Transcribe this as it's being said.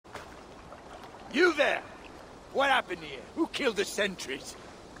You there! What happened here? Who killed the sentries?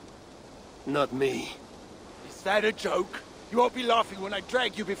 Not me. Is that a joke? You won't be laughing when I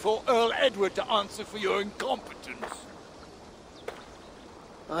drag you before Earl Edward to answer for your incompetence.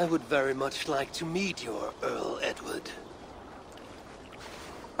 I would very much like to meet your Earl Edward.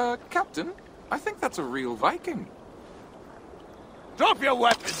 Captain, I think that's a real Viking. Drop your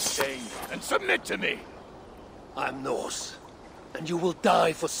weapons, Thane, and submit to me! I'm Norse, and you will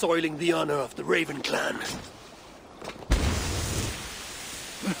die for soiling the honor of the Raven clan.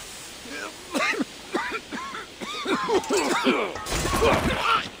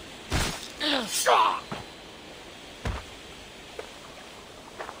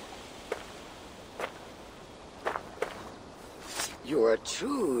 You are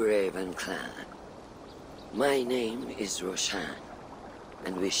true, Raven clan. My name is Roshan,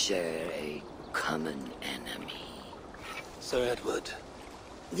 and we share a common enemy. Sir Edward.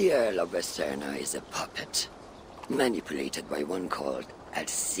 The Earl of Westerna is a puppet, manipulated by one called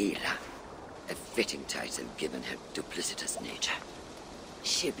Alcila, a fitting title given her duplicitous nature.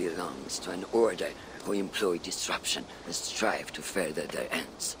 She belongs to an order who employ disruption and strive to further their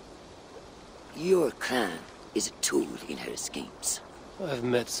ends. Your clan is a tool in her schemes. I've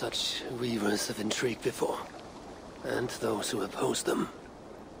met such weavers of intrigue before, and those who oppose them.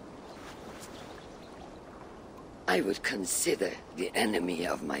 I would consider the enemy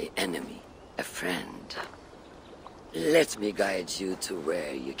of my enemy a friend. Let me guide you to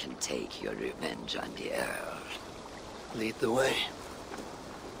where you can take your revenge on the Earl. Lead the way.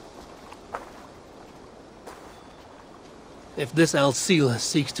 If this Alcila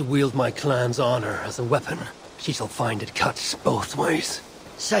seeks to wield my clan's honor as a weapon, she shall find it cuts both ways.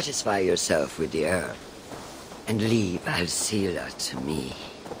 Satisfy yourself with the Earl, and leave Alcila to me.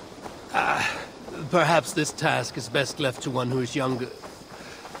 Perhaps this task is best left to one who is younger.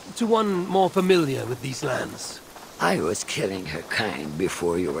 To one more familiar with these lands. I was killing her kind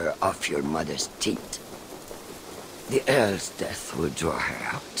before you were off your mother's teat. The Earl's death will draw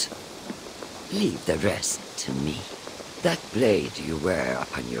her out. Leave the rest to me. That blade you wear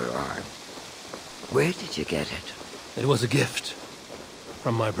upon your arm, where did you get it? It was a gift.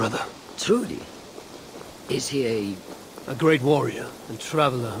 From my brother. Truly? Is he a great warrior and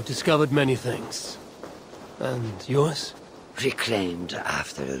traveler who discovered many things. And yours? reclaimed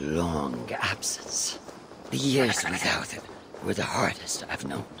after a long absence? The years without it were the hardest I've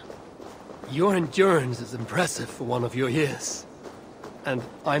known. Your endurance is impressive for one of your years. And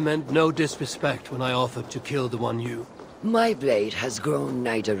I meant no disrespect when I offered to kill the one you... My blade has grown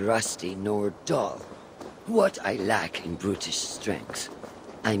neither rusty nor dull. What I lack in brutish strength,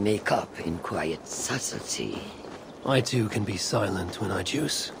 I make up in quiet subtlety. I too can be silent when I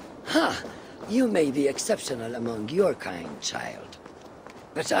choose. Ha! You may be exceptional among your kind, child.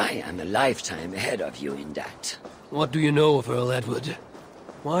 But I am a lifetime ahead of you in that. What do you know of Earl Edward?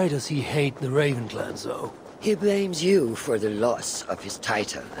 Why does he hate the Raven clan so? He blames you for the loss of his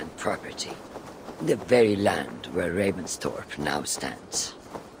title and property. The very land where Ravensthorpe now stands.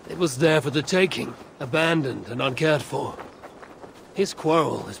 It was there for the taking, abandoned and uncared for. His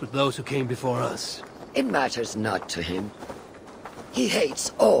quarrel is with those who came before us. It matters not to him. He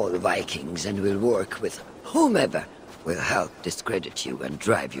hates all Vikings and will work with whomever will help discredit you and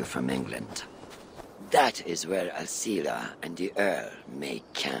drive you from England. That is where Alcila and the Earl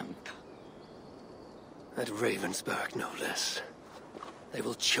make camp. At Ravensburg, no less. They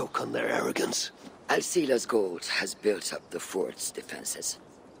will choke on their arrogance. Alcila's gold has built up the fort's defenses.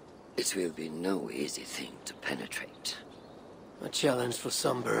 It will be no easy thing to penetrate. A challenge for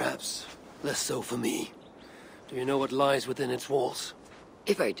some, perhaps. Less so for me. Do you know what lies within its walls?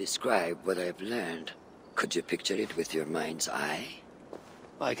 If I describe what I've learned, could you picture it with your mind's eye?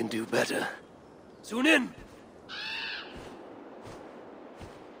 I can do better. Soon in!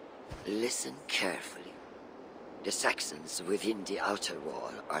 Listen carefully. The Saxons within the outer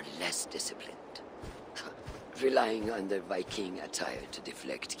wall are less disciplined, relying on their Viking attire to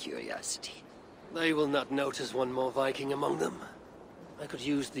deflect curiosity. They will not notice one more Viking among them. I could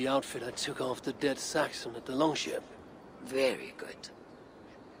use the outfit I took off the dead Saxon at the Longship. Very good.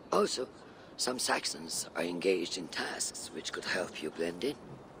 Also, some Saxons are engaged in tasks which could help you blend in.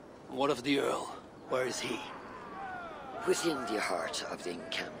 What of the Earl? Where is he? Within the heart of the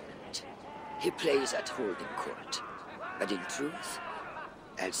encampment. He plays at holding court, but in truth,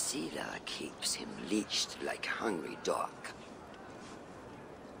 Alcila keeps him leashed like a hungry dog.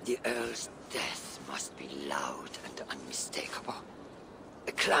 The Earl's death must be loud and unmistakable.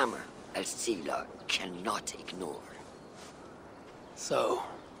 A clamor Alcila cannot ignore. So,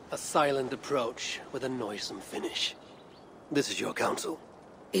 a silent approach with a noisome finish. This is your counsel.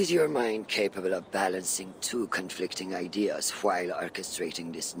 Is your mind capable of balancing two conflicting ideas while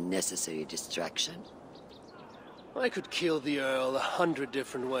orchestrating this necessary distraction? I could kill the Earl 100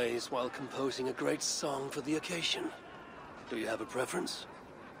 different ways while composing a great song for the occasion. Do you have a preference?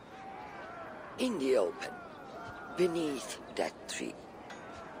 In the open, beneath that tree.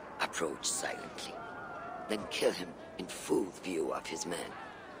 Approach silently, then kill him in full view of his men.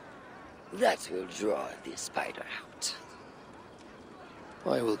 That will draw the spider out.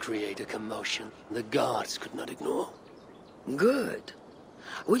 I will create a commotion the gods could not ignore. Good.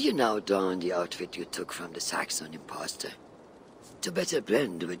 Will you now don the outfit you took from the Saxon imposter? To better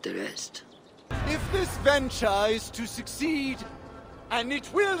blend with the rest. If this venture is to succeed, and it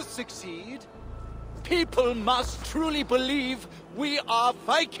will succeed, people must truly believe we are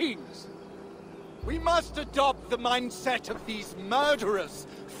Vikings. We must adopt the mindset of these murderous,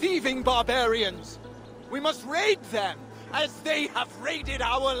 thieving barbarians. We must raid them as they have raided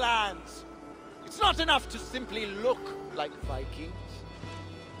our lands. It's not enough to simply look like Vikings.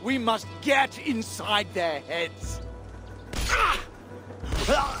 We must get inside their heads.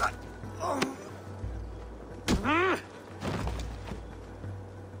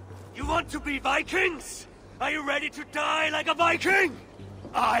 You want to be Vikings? Are you ready to die like a Viking?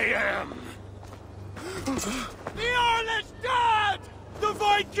 I am. The Earl is dead! The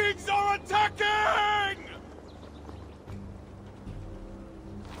Vikings are attacking!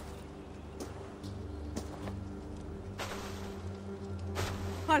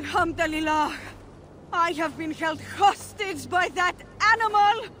 Alhamdulillah! I have been held hostage by that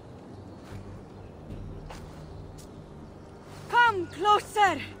animal! Come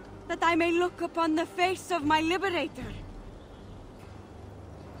closer, that I may look upon the face of my liberator.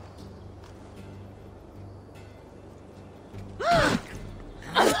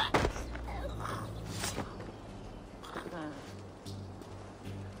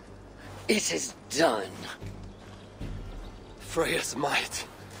 It is done. Freya's might.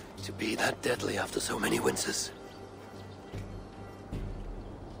 To be that deadly after so many winters.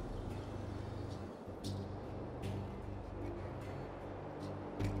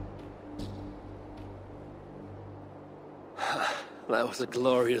 That was a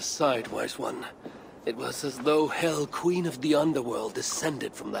glorious sight, Wise One. It was as though Hell, Queen of the Underworld,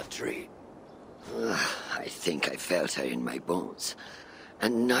 descended from that tree. I think I felt her in my bones,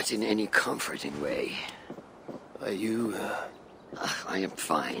 and not in any comforting way. Are you, I am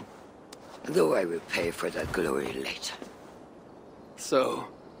fine, though I will pay for that glory later. So,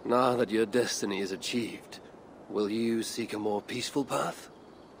 now that your destiny is achieved, will you seek a more peaceful path?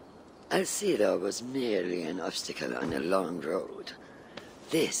 Alcida was merely an obstacle on a long road.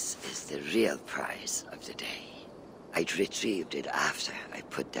 This is the real prize of the day. I'd retrieved it after I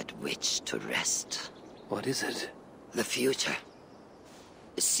put that witch to rest. What is it? The future.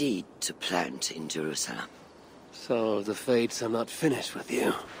 A seed to plant in Jerusalem. So the fates are not finished with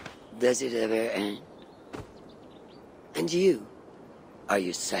you? Does it ever end? And you? Are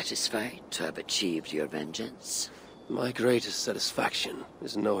you satisfied to have achieved your vengeance? My greatest satisfaction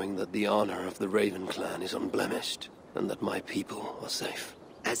is knowing that the honor of the Raven clan is unblemished, and that my people are safe.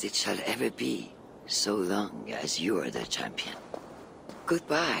 As it shall ever be, so long as you are the champion.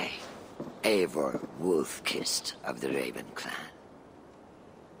 Goodbye, Eivor Wolf-Kissed of the Raven clan.